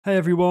Hey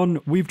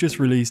everyone, we've just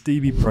released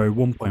Dbpro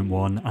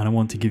 1.1 and I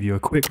want to give you a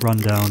quick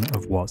rundown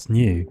of what's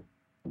new.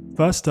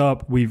 First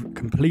up, we've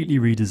completely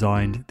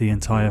redesigned the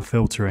entire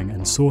filtering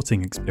and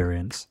sorting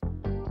experience.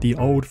 The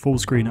old full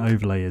screen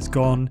overlay is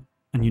gone,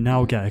 and you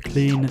now get a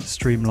clean,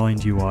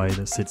 streamlined UI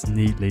that sits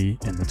neatly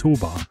in the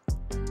toolbar.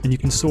 And you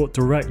can sort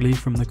directly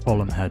from the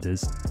column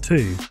headers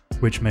too,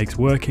 which makes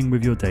working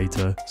with your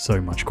data so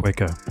much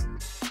quicker.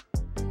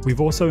 We've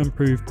also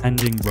improved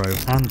pending row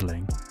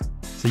handling,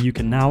 so you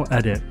can now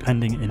edit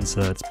pending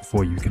inserts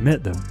before you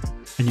commit them,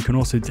 and you can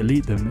also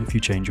delete them if you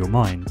change your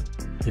mind.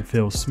 It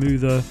feels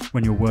smoother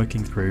when you're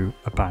working through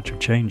a batch of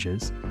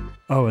changes.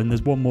 Oh, and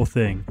there's one more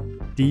thing.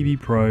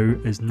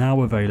 Dbpro is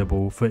now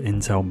available for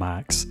Intel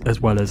Macs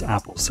as well as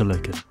Apple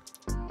Silicon.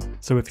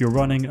 So if you're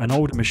running an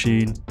older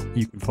machine,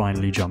 you can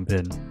finally jump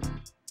in.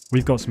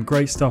 We've got some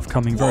great stuff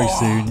coming very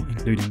soon,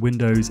 including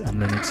Windows and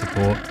Linux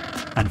support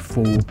and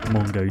full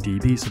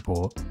MongoDB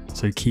support,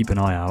 so keep an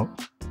eye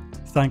out.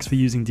 Thanks for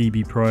using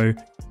Dbpro,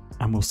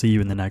 and we'll see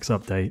you in the next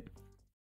update.